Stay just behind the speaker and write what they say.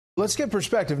Let's get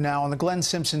perspective now on the Glenn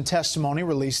Simpson testimony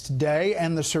released today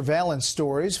and the surveillance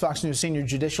stories. Fox News senior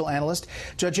judicial analyst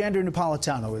Judge Andrew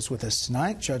Napolitano is with us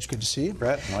tonight. Judge, good to see you.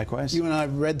 Brett, likewise. You and I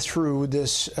read through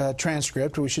this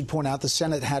transcript. We should point out the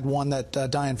Senate had one that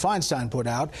Dianne Feinstein put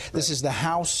out. This is the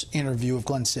House interview of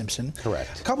Glenn Simpson.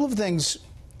 Correct. A couple of things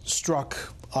struck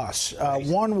us.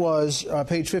 One was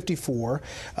page 54,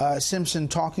 Simpson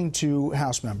talking to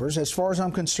House members. As far as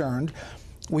I'm concerned,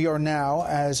 we are now,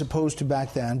 as opposed to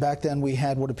back then we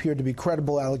had what appeared to be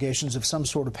credible allegations of some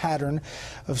sort of pattern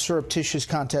of surreptitious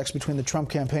contacts between the Trump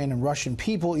campaign and Russian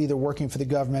people, either working for the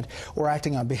government or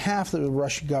acting on behalf of the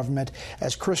Russian government.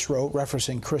 As Chris wrote,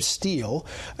 referencing Chris Steele,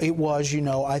 it was,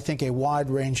 I think a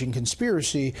wide-ranging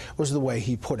conspiracy was the way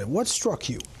he put it. What struck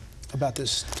you about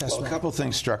this testimony? Well, a couple of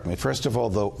things struck me. First of all,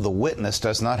 the witness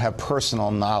does not have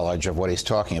personal knowledge of what he's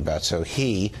talking about, so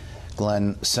he,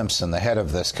 Glenn Simpson, the head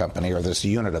of this company, or this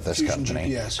unit of this Fusion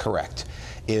company, GPS. Correct,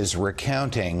 is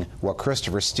recounting what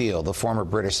Christopher Steele, the former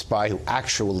British spy who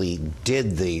actually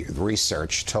did the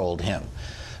research, told him.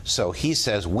 So he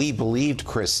says, we believed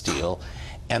Chris Steele,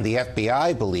 and the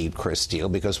FBI believed Chris Steele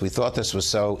because we thought this was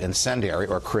so incendiary,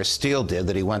 or Chris Steele did,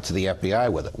 that he went to the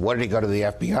FBI with it. What did he go to the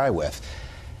FBI with?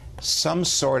 Some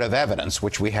sort of evidence,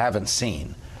 which we haven't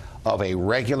seen, of a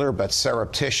regular but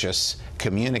surreptitious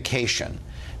communication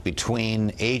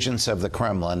between agents of the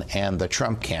Kremlin and the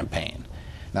Trump campaign.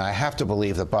 Now, I have to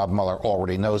believe that Bob Mueller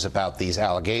already knows about these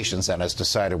allegations and has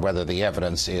decided whether the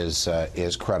evidence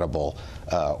is credible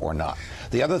or not.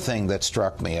 The other thing that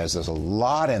struck me is there's a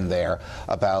lot in there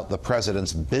about the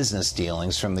president's business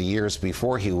dealings from the years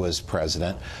before he was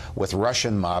president with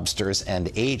Russian mobsters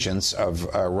and agents of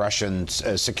Russian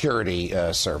security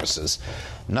services,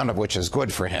 none of which is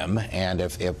good for him. And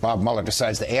if Bob Mueller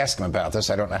decides to ask him about this,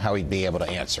 I don't know how he'd be able to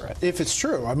answer it. If it's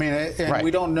true. I mean, and right.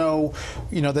 We don't know,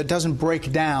 that doesn't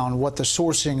break down what the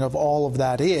sourcing of all of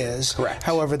that is. Correct.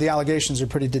 However, the allegations are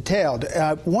pretty detailed.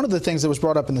 One of the things that was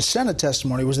brought up in the Senate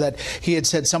testimony was that he had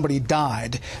said somebody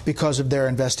died because of their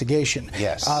investigation.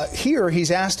 Yes. Here,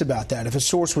 he's asked about that. If a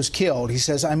source was killed, he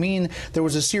says, I mean, there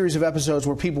was a series of episodes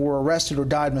where people were arrested or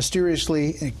died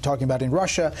mysteriously, talking about in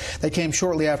Russia. They came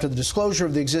shortly after the disclosure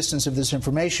of the existence of this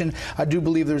information. I do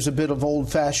believe there's a bit of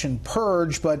old-fashioned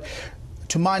purge, but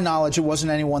to my knowledge, it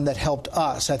wasn't anyone that helped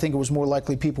us. I think it was more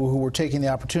likely people who were taking the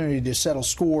opportunity to settle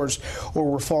scores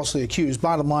or were falsely accused.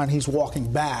 Bottom line, he's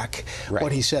walking back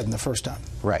what he said in the first time.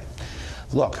 Right.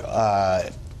 Look, I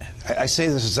say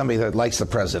this as somebody that likes the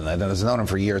president and has known him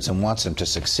for years and wants him to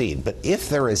succeed. But if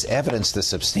there is evidence to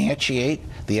substantiate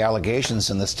the allegations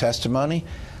in this testimony,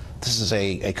 this is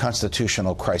a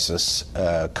constitutional crisis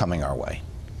coming our way.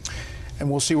 And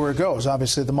we'll see where it goes.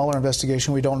 Obviously, the Mueller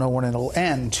investigation, we don't know when it'll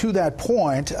end. To that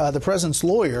point, the president's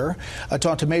lawyer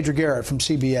talked to Major Garrett from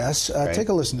CBS. Right. Take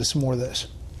a listen to some more of this.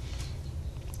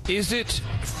 Is it,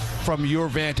 from your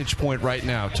vantage point right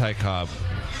now, Ty Cobb,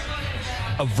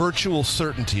 a virtual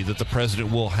certainty that the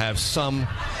president will have some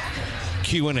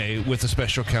Q&A with the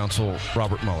special counsel,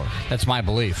 Robert Mueller? That's my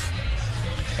belief.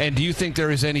 And do you think there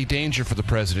is any danger for the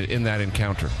president in that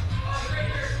encounter?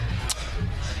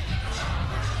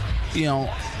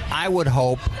 I would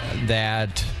hope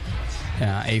that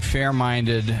a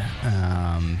fair-minded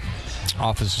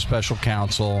Office of Special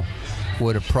Counsel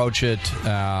would approach it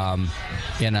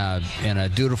in a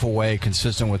dutiful way,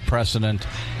 consistent with precedent,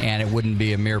 and it wouldn't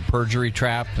be a mere perjury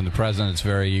trap. And the president is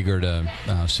very eager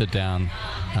to sit down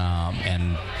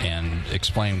and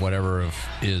explain whatever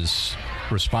is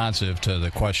responsive to the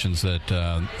questions that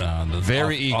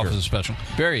the Office of Special.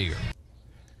 Very eager.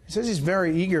 He says he's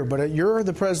very eager, but you're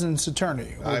the president's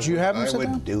attorney. Would you have him sit down?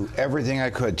 I would do everything I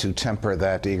could to temper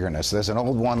that eagerness. There's an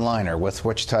old one-liner with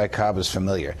which Ty Cobb is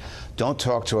familiar. Don't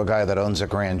talk to a guy that owns a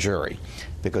grand jury,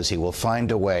 because he will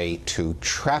find a way to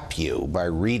trap you by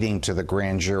reading to the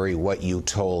grand jury what you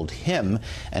told him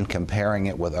and comparing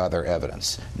it with other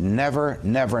evidence. Never,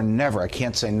 never, never, I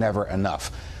can't say never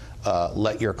enough,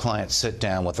 let your client sit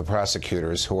down with the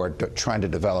prosecutors who are trying to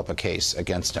develop a case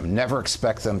against him. Never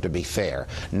expect them to be fair.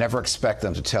 Never expect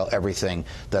them to tell everything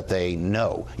that they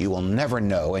know. You will never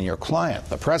know, and your client,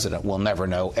 the president, will never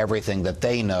know everything that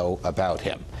they know about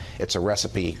him. It's a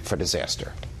recipe for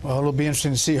disaster. Well, it'll be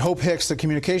interesting to see. Hope Hicks, the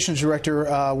communications director,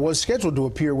 was scheduled to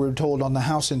appear, we were told, on the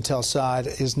House Intel side,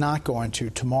 is not going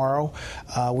to tomorrow.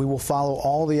 We will follow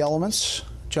all the elements.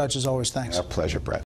 Judge, as always, thanks. A pleasure, Brett.